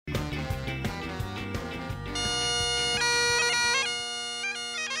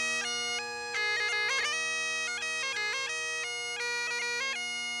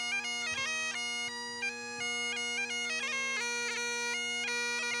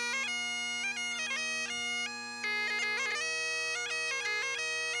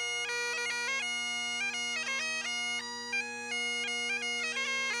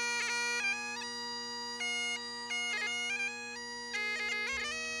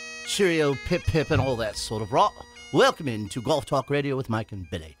cheerio, pip pip, and all that sort of rot. Welcome into Golf Talk Radio with Mike and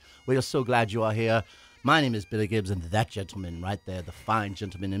Billy. We are so glad you are here. My name is Billy Gibbs, and that gentleman right there, the fine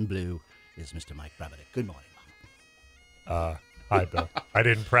gentleman in blue, is Mr. Mike Brabetic. Good morning. Hi, Bill. I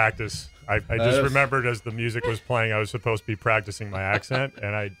didn't practice. I just remembered as the music was playing, I was supposed to be practicing my accent,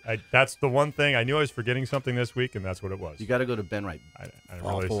 and I that's the one thing. I knew I was forgetting something this week, and that's what it was. You got to go to Ben Wright. I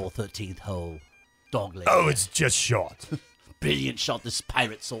really... 13th hole. Dog leg. Oh, it's just short. Brilliant shot, this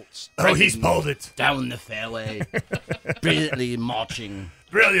pirate salt. Oh, he's pulled it. Down the fairway. Brilliantly marching.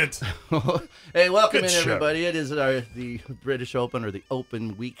 Brilliant. Hey, welcome Good in, show. everybody. It is the British Open, or the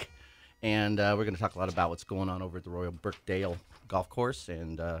Open Week, and we're going to talk a lot about what's going on over at the Royal Birkdale Golf Course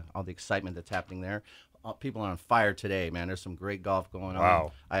and all the excitement that's happening there. People are on fire today, man. There's some great golf going on.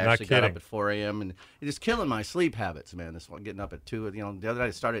 Wow. I actually got up at 4 a.m. and it is killing my sleep habits, man. This one, getting up at 2. You know, the other night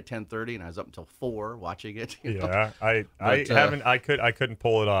I started at 10:30 and I was up until 4 watching it. You know? Yeah, I couldn't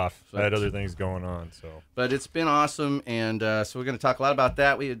pull it off. I had other things going on, so. But it's been awesome, and so we're going to talk a lot about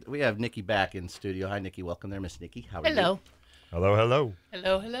that. We have Nikki back in studio. Hi, Nikki. Welcome there, Miss Nikki. How are you? Hello. Hello, hello.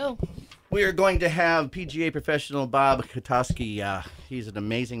 Hello, hello. We are going to have PGA professional Bob Kotowski. He's an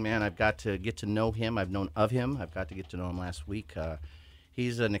amazing man. I've got to get to know him. I've known of him. I've got to get to know him last week.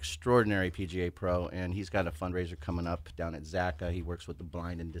 He's an extraordinary PGA pro, and he's got a fundraiser coming up down at Zaca. He works with the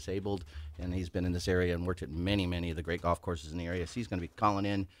blind and disabled, and he's been in this area and worked at many, many of the great golf courses in the area. So he's going to be calling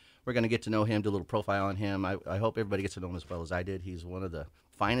in. We're going to get to know him, do a little profile on him. I hope everybody gets to know him as well as I did. He's one of the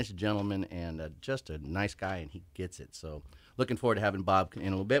finest gentlemen and just a nice guy, and he gets it. So looking forward to having Bob in a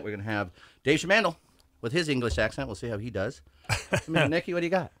little bit. We're going to have Dave Shamandel with his English accent. We'll see how he does. Nikki, what do you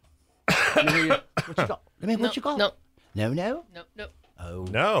got? What you got? What you got? No. No, no? No, no. Oh.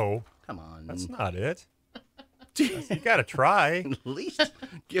 No. Come on. That's not it. You got to try. At least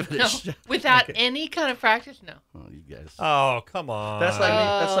give it a No. shot. Without any kind of practice, no. Oh, you guys. Oh, come on. That's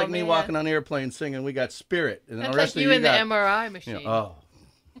like me man. walking on an airplane singing "We Got Spirit," and That's the rest like of you in the got, MRI machine. you know,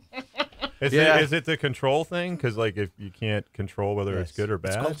 Is it the control thing? Because like if you can't control whether it's good or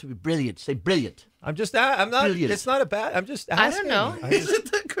It's bad. going to be brilliant. Say brilliant. I'm not. Brilliant. It's not a bad. I'm just I asking. don't know. Is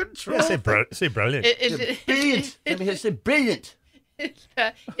it the control? Yeah, say brilliant. Brilliant. Let me hear say brilliant.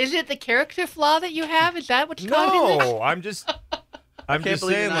 Is it the character flaw that you have? Is that what's causing this? No, I'm just Can't believe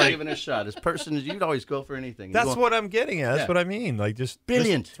saying you're not like giving it a shot. As person as you'd always go for anything. that's what I'm getting at. That's what I mean. Like just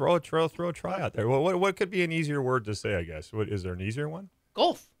Brilliant. throw a try out there. Well, what could be an easier word to say? I guess. What is there an easier one?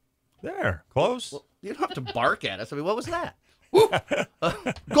 Golf. There, close. Well, you don't have to bark at us. I mean, what was that?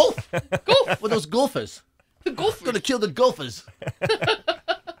 Golf. Golf. With those golfers. The golf. Going to kill the golfers.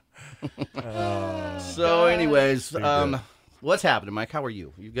 So, anyways, what's happening, Mike? How are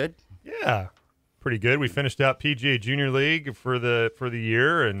you? You good? Yeah, pretty good. We finished out PGA Junior League for the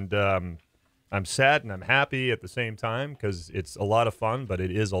year, and I'm sad and I'm happy at the same time because it's a lot of fun, but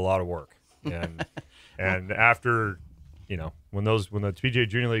it is a lot of work. And and after, you know, when the PGA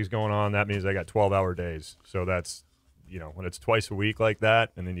Junior League is going on, that means I got 12-hour days. So that's, you know, when it's twice a week like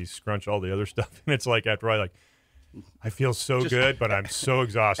that, and then you scrunch all the other stuff, and it's like after I feel so good, but I'm so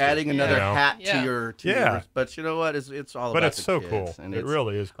exhausted. Adding another hat to Yeah. your but you know what? It's all But about it's the so kids, cool. and It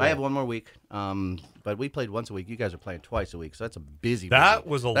really is cool. I have one more week, but we played once a week. You guys are playing twice a week, so that's a busy. That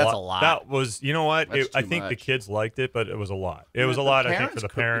was a That's lot. a lot. That was, you know what? That's I too think the much. kids liked it, but it was a lot. It was a the lot, I think, parents for the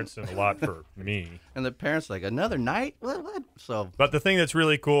couldn't. parents and a lot for me. And the parents like another night. What? So But the thing that's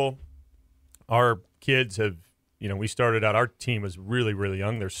really cool, our kids have, you know, we started out, our team was really, really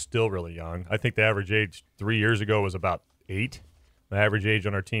young. They're still really young. I think the average age 3 years ago was about 8. The average age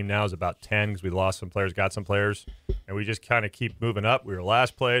on our team now is about 10 because we lost some players, got some players, and we just kind of keep moving up. We were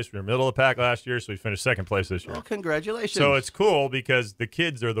last place. We were middle of the pack last year, so we finished second place this year. well, congratulations. So it's cool because the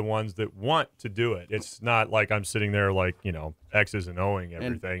kids are the ones that want to do it. It's not like I'm sitting there like, you know, X's and O'ing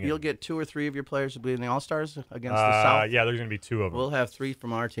everything. And you'll get 2 or 3 of your players to be in the All-Stars against the South. Yeah, there's going to be 2 of them. We'll have 3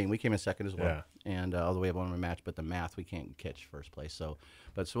 from our team. We came in second as well. Yeah. And although we have one more match, but the math we can't catch first place. So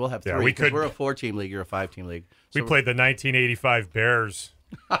we'll have 3. Yeah, we could- we're a 4-team league. You're a 5-team league. We So played the 1985 Bears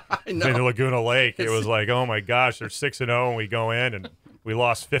I in the know. Laguna Lake. It was like, oh my gosh, they're 6-0, and we go in and we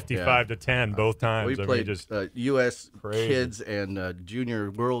lost 55 to 10 both times. We I mean, played just U.S. crazy. kids and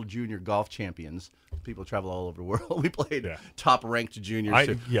world junior golf champions. People travel all over the world. We played top-ranked juniors. Our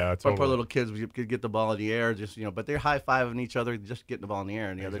poor totally. little kids could get the ball in the air, just but they're high-fiving each other, just getting the ball in the air,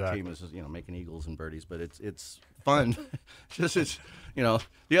 and the other team is just, making eagles and birdies. But it's fun.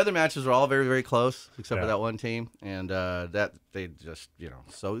 The other matches are all very, very close, except for that one team, and that they just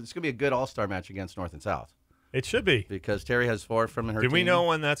So it's gonna be a good all-star match against North and South. It should be. Because Terry has 4 from her Do team. we know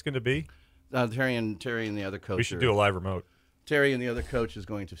when that's going to be? Terry and the other coach. We should do a live remote. Terry and the other coach is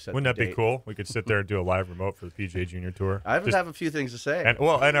going to set. Wouldn't the that be date. cool? We could sit there and do a live remote for the PGA Junior Tour. I Just- have a few things to say. and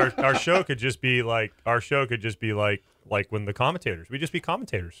our show could just be like when the commentators. We just be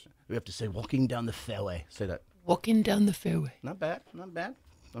commentators. We have to say walking down the fairway. Say that. Walking down the fairway. Not bad. Not bad.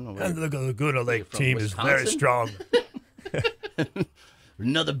 I don't know. Where And the Laguna Lake from team is very Wisconsin? strong.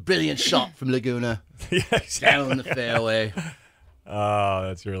 Another brilliant shot from Laguna Yeah, exactly. down the fairway. Oh,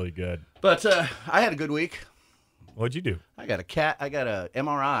 that's really good. But I had a good week. What'd you do? I got a cat. I got a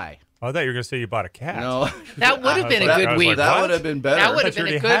MRI. Oh, I thought you were going to say you bought a cat. No, That would have been a that- good I was week. like, that what? would have been better. That would I have thought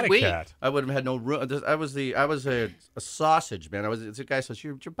been you a already had good week. cat. I would have had no room. I was a sausage, man. The guy says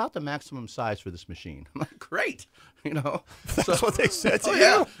you're about the maximum size for this machine. I'm like, great, you know. That's what they said to Oh you.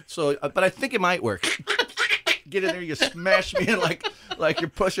 yeah. So, but I think it might work. Get in there, you smash me in like you're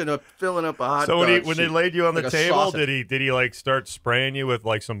filling up a hot So dog. when they sheet, laid you on the like a table, sausage. did he like start spraying you with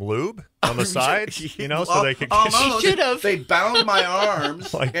like some lube on the sides? You know, so they could. no, He should have. They bound my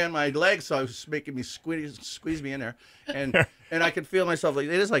arms Like- and my legs, so it was making me squeeze me in there, and I could feel myself like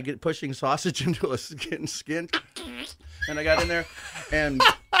it is like pushing sausage into a skin, and I got in there, and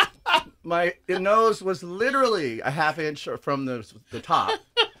my nose was literally a half inch from the top.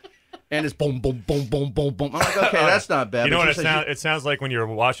 And it's boom, boom, boom, boom, boom, boom. I'm like, okay, that's not bad. You know But what she it said, sounds? It sounds like when your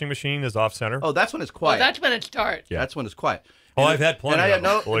washing machine is off center. Oh, that's when it's Well, quiet. that's when it starts. Yeah. That's when it's quiet. Oh, And I've had plenty And I of had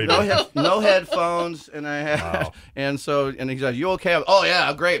them, believe me. no headphones, and I had, Wow. and he's like, "You okay?" Oh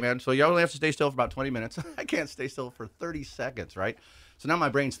yeah, great, man. So you only have to stay still for about 20 minutes. I can't stay still for 30 seconds, right? So now my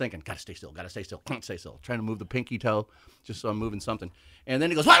brain's thinking, "Gotta stay still, can't stay still." Trying to move the pinky toe, just so I'm moving something. And then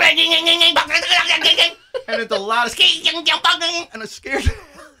he goes, and it's the loudest, and it's scared.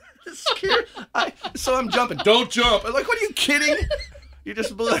 It's scared. So I'm jumping. Don't jump. I'm like, what are you kidding? You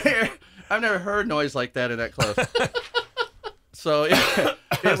just blew air. I've never heard noise like that in that close. So it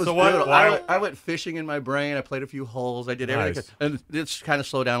was So what- brutal. why- I went fishing in my brain. I played a few holes. I did everything. Nice. And it's kind of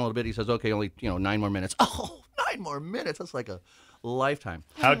slowed down a little bit. He says, okay, only 9 more minutes. Oh, 9 more minutes. That's like a lifetime.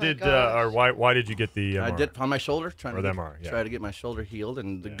 How my did gosh. or why did you get the MRI? I did on my shoulder, trying Or to the get, MRI, yeah. try to get my shoulder healed.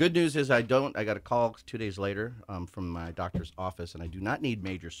 And the good news is I got a call 2 days later from my doctor's office, and I do not need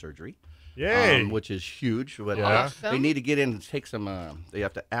major surgery. Yay! Which is huge. But Yeah. they Awesome. need to get in and take some. They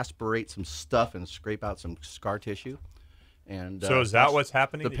have to aspirate some stuff and scrape out some scar tissue. And So is that that's- what's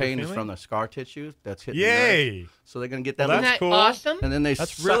happening The that you're pain is feeling? from the scar tissue that's hitting. the Yay! nerve. So they're gonna get that. Well, Isn't that's that cool. awesome? and then they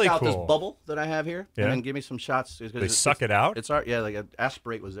That's suck really out cool. this bubble that I have here, Yeah. and then give me some shots. They suck it out? It's like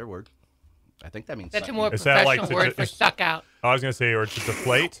aspirate was their word. I think that means That's a suck. more Is that like professional word for suck out. I was gonna say, or to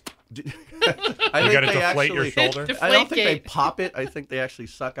deflate. I You think got to they deflate your actually- shoulder. Deflate I don't think they gate. pop it. I think they actually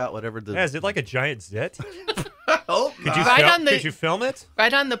suck out whatever the. Yeah, is it like a giant zit? Oh, Could you, Right on the- could you film it?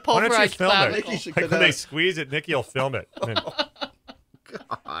 Right on the Why don't you pulverized film clavicle. it? Nikki should Like cut when they that. squeeze it, Nicky will film it. And-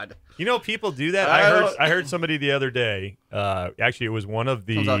 God. you know, people do that. I heard somebody the other day. Actually, it was one of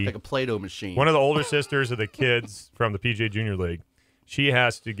Comes out like the a Play-Doh machine. one of the older sisters of the kids from the PGA Junior League. She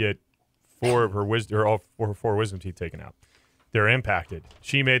has to get 4 of her four wisdom teeth taken out. They're impacted.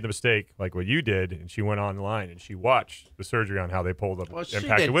 She made the mistake, like what you did, and she went online and she watched the surgery on how they pulled the Well, she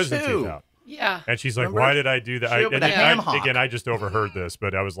impacted did wisdom too. teeth out. Yeah. And she's like, Remember? "Why did I do that?" She opened and a ham hock. again, I just overheard this,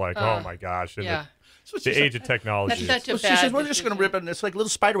 but I was like, "Oh my gosh!" And Yeah. That's what the she said. age of technology. That's such a Well, she bad says, we're just going to decision. rip it, and it's like little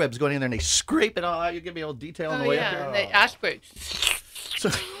spider webs going in there, and they scrape it all out. You give me all detail on the Oh, way yeah. up And there. they aspirate. So,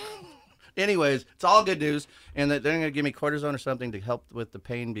 anyways, it's all good news, and they're going to give me cortisone or something to help with the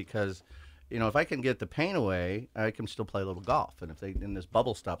pain because, if I can get the pain away, I can still play a little golf, and and this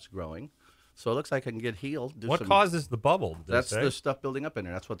bubble stops growing, so it looks like I can get healed. do What some- causes the bubble? did they That's say? the stuff building up in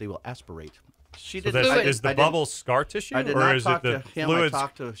there. That's what they will aspirate. She So did. that's, Fluid. is the I didn't- bubble scar tissue, I did or not is talk it the to him.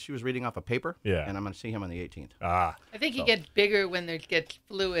 fluids? She was reading off a paper. Yeah. And I'm going to see him on the 18th. Ah, I think it gets bigger when there gets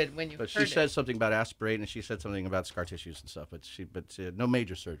fluid when you But she hurt said it. something about aspirating, and she said something about scar tissues and stuff. But no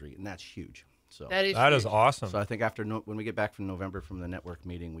major surgery, and that's huge. So That is that is huge. awesome. So I think when we get back from November from the network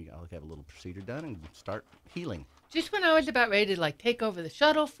meeting, I'll have a little procedure done and start healing. Just when I was about ready to take over the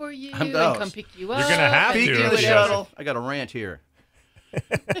shuttle for you I'm and done. come pick you up. You're gonna have and to, Speaking do of the Yes. whatever. shuttle, I got a rant here.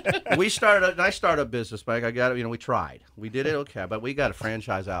 We started a nice startup business, Mike. We tried. We did it okay, but we got a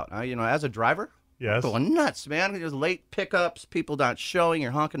franchise out. As a driver, Yes. I'm going nuts, man. There's late pickups, people not showing,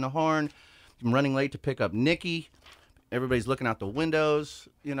 you're honking the horn. I'm running late to pick up Nikki. Everybody's looking out the windows,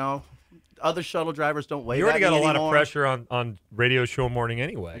 Other shuttle drivers don't wave You already at got a me lot of anymore. pressure on radio show morning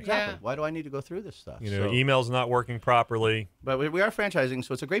anyway. Exactly. Yeah. Why do I need to go through this stuff? Email's not working properly. But we are franchising,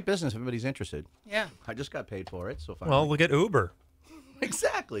 so it's a great business if everybody's interested. Yeah. I just got paid for it, so fine. Well, look at Uber.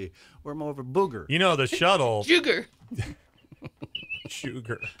 exactly. We're more of a booger. The shuttle. Sugar.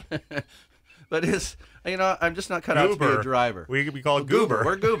 Sugar. But I'm just not cut out to be a Goober. driver. We could be called Goober. Goober.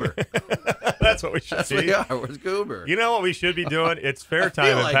 We're Goober. That's That's what we should That's be. what we are. Where's Goober? You know what we should be doing? It's fair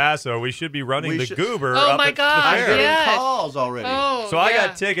time in like Paso. We should be running the Goober Oh up my at God, the I'm fair. getting Yes. calls already. Oh, So I yeah.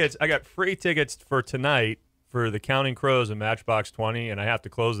 got tickets. I got free tickets for tonight for the Counting Crows and Matchbox 20, and I have to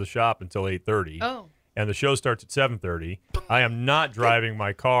close the shop until 8:30. Oh. And the show starts at 7:30. I am not driving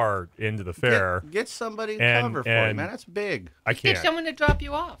my car into the fair. Get somebody to And- cover for you, and- man. That's big. I Get can't. someone to drop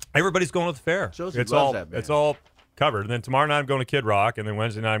you off. Everybody's going to the fair. Josie it's loves all that band. it's all covered. And then tomorrow night I'm going to Kid Rock, and then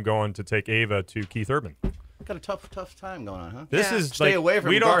Wednesday night I'm going to take Ava to Keith Urban. Got a tough time going on, huh? This Yeah. is Stay like, away from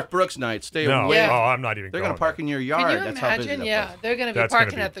we don't. Garth Brooks night. Stay No, away. Yeah. oh, I'm not even. They're going going to park in your yard. Can you That's how busy imagine? that Yeah, place is. they're going to be That's gonna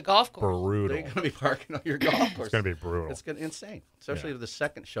parking be at the golf course. Brutal. They're going to be parking on your golf course. It's going to be brutal. It's going to insane, especially the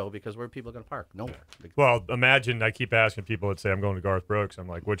second show because where are people going to park? Nowhere. Well, imagine I keep asking people that say I'm going to Garth Brooks. I'm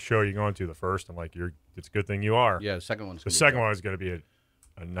like, what show are you going to? The first. I'm like, it's a good thing you are. Yeah, the second one's. The second one is going to be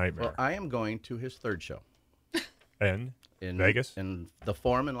a nightmare. Well, I am going to his third show And in Vegas? in the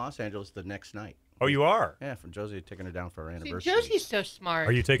Forum in Los Angeles the next night. Oh, you are. Yeah, from Josie taking her down for our See, anniversary. Josie's so smart.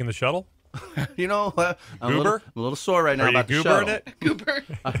 Are you taking the shuttle? You know, I'm Goober? a little sore right now Are you about the goobering show. it? Goober?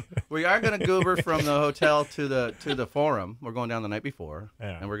 We are going to goober from the hotel to the Forum. We're going down the night before,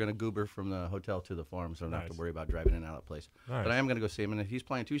 Yeah. and we're going to goober from the hotel to the Forum, so I don't have Nice. to worry about driving in and out of the place. Nice. But I am going to go see him, and he's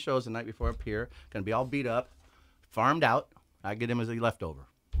playing 2 shows the night before up here. Going to be all beat up, farmed out. I get him as a leftover.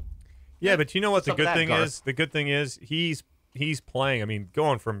 Yeah, but you know what the What's up good with that, thing Garth? is? The good thing is he's playing. I mean,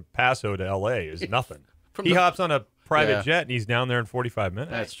 going from Paso to L.A. is nothing. From He the- hops on a private Yeah. jet and he's down there in 45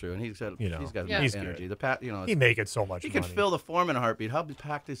 minutes. That's true, and he's got You know, he's got Yeah. he's energy. good. The pat, you know, He making so much he money. can fill the Forum in a heartbeat. How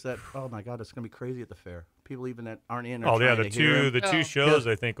packed is that? Oh my God, it's going to be crazy at the fair. People even that aren't in. Oh yeah, trying the to hear him. two Oh. shows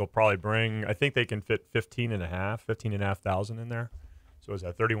I think will probably bring. I think they can fit 15,500 in there. So is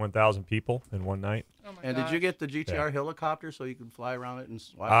that 31,000 people in one night? Oh my And gosh. did you get the GTR helicopter so you can fly around it and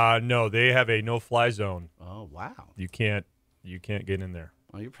watch? No, they have a no-fly zone. Oh wow. You can't get in there.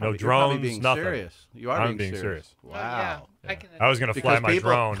 Well, you're No probably, you're probably drones, being nothing. serious. You are I'm being being serious. Oh, Wow. yeah. I can. I was gonna fly Because my people,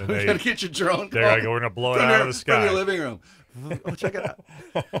 drone, and we're they gonna get your drone. they're like, we're gonna blow it from out your, of the from sky. your living room. Oh, check it out.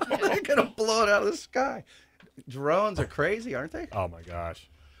 They're gonna blow it out of the sky. Drones are crazy, aren't they? Oh my gosh.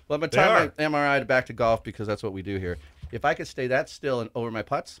 Well, I'm gonna They tie my MRI back to golf because that's what we do here. If I could stay that still and over my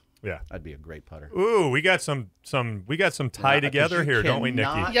putts, Yeah. I'd be a great putter. Ooh, we got some tie together you here, don't we, Nikki?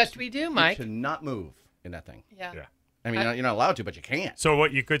 cannot- Yes, we do, Mike. You cannot move in that thing. Yeah. Yeah. I mean, you're not allowed to, but you can't. So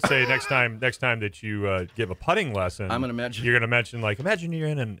what you could say next time that you give a putting lesson, I'm gonna mention- You're gonna mention imagine you're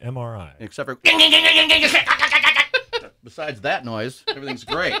in an MRI. Except for besides that noise, everything's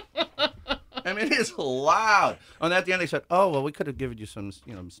great. I mean, it's loud. And at the end, they said, "Oh, well, we could have given you some,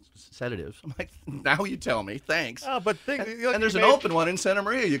 sedatives." I'm like, "Now you tell me, thanks." Oh, but think, And there's an open one in Santa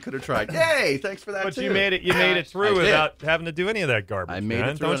Maria you could have tried. Yay! Thanks for that. But too. you made it through I did. without having to do any of that garbage. I made it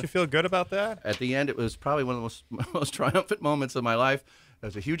man. through Don't it. you feel good about that? At the end, it was probably one of the most triumphant moments of my life. It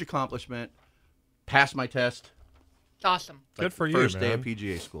was a huge accomplishment. Passed my test. It's awesome. Good for you, First day man. of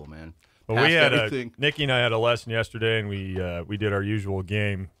PGA school, man. Well, Passed we had everything. Nikki and I had a lesson yesterday, and we did our usual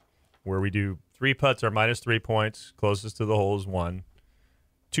game where we do 3 putts are minus 3 points. Closest to the hole is 1.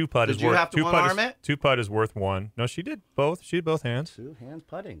 2 putt Did is you worth have to 2 one putt arm is, it? 2 putt is worth 1. No, she did both. She did both hands. 2 hands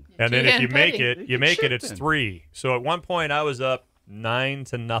putting. And then if Two-hand you make putting. it, you make it. It's Chipping. 3. So at one point I was up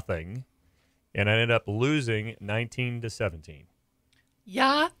 9-0, and I ended up losing 19-17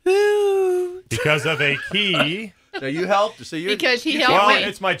 Yahoo! because of a key. So you helped. So you Because he you helped can't Well, me. win.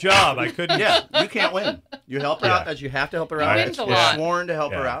 it's my job. I couldn't. Yeah, you can't win. You help her Yeah. out as you have to help her He out. wins a You're lot. sworn to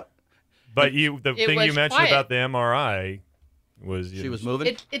help her Yeah. out. But the It thing you was mentioned quiet. about the MRI was She was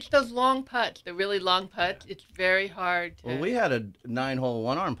moving. It's those long putts, the really long putts. It's very hard to. Well, we had a 9-hole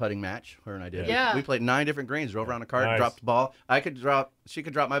one-arm putting match. Her and I did. Yeah. We played 9 different greens. Drove around a cart, Nice. dropped the ball. She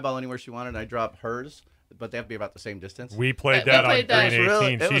could drop my ball anywhere she wanted. And I dropped hers, but they have to be about the same distance. We played We that played on that. green It was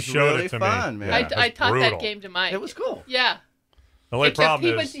 18. really- it She was showed really it to fun, me. man. Yeah, I it was taught brutal. that game to Mike. It was cool. Yeah. The only Except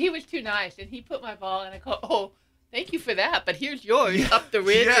problem is he was too nice, and he put my ball, and I go, "Oh, thank you for that, but here's yours up the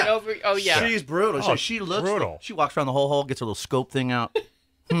ridge Yeah. and over." Oh yeah. She's brutal. Oh, So she looks. brutal. She walks around the whole hole, gets a little scope thing out.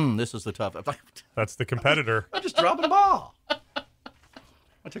 This is the tough. I'm like, that's the competitor. I'm just dropping the ball.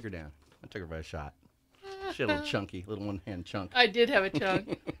 I took her down. I took her by a shot. She had a little chunky, little one-hand chunk. I did have a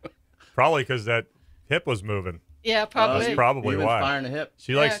chunk. Probably because that hip was moving. Yeah, probably. That's probably You've been why. firing the hip.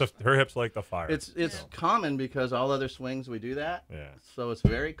 She likes Yeah. her hips like the fire. It's common because all other swings we do that. Yeah. So it's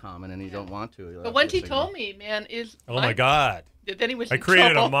very common, and you don't want to. But once he told me, man, Oh my God! then he was. I in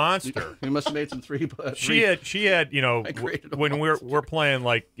created trouble. a monster. You must have made some three. She had, I created a when we're monster. playing,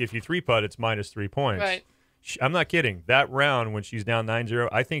 like, if you 3 putt, it's minus 3 points. Right. I'm not kidding. That round when she's down 9-0,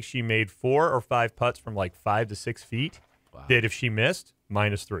 I think she made 4 or 5 putts from like 5 to 6 feet. Wow. That if she missed,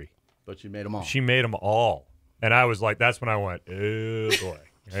 minus 3. But you made them all. She made them all, and I was like, that's when I went, oh boy.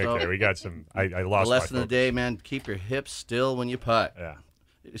 Okay, we got some. I The lost my lesson of the focus. day, man, keep your hips still when you putt. Yeah.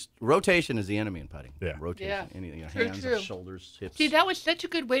 Rotation is the enemy in putting. Yeah. Rotation. Yeah. Hands, True. shoulders, hips. See, that was such a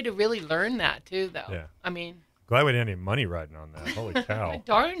good way to really learn that too, though. Yeah. I mean, Glad we didn't have any money riding on that. Holy cow.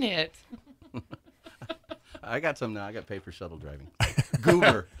 darn it, I got some now. I got paid for shuttle driving.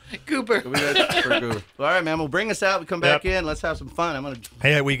 Goober. goober. We got for Goober. All right, man. We'll bring us out. We come back in. Let's have some fun. I'm gonna.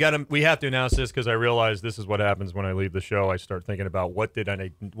 Hey, we have to announce this because I realize this is what happens when I leave the show. I start thinking about what did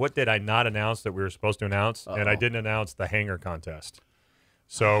I not announce that we were supposed to announce, and I didn't announce the hanger contest.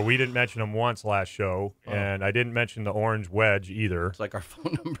 So we didn't mention them once last show, and I didn't mention the orange wedge either. It's like our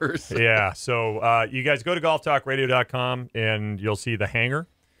phone numbers. Yeah, so you guys go to golftalkradio.com and you'll see the hanger.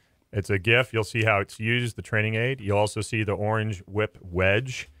 It's a GIF. You'll see how it's used, the training aid. You'll also see the orange whip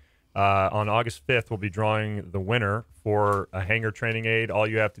wedge. On August 5th, we'll be drawing the winner for a hanger training aid. All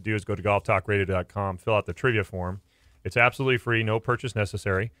you have to do is go to golftalkradio.com, fill out the trivia form. It's absolutely free, no purchase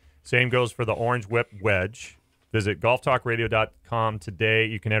necessary. Same goes for the orange whip wedge. Visit golftalkradio.com today.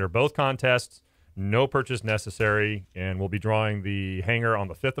 You can enter both contests, no purchase necessary, and we'll be drawing the hanger on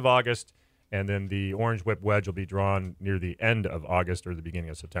the 5th of August, and then the orange whip wedge will be drawn near the end of August or the beginning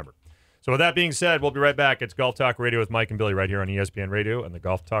of September. So with that being said, we'll be right back. It's Golf Talk Radio with Mike and Billy right here on ESPN Radio and the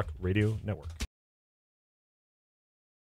Golf Talk Radio Network.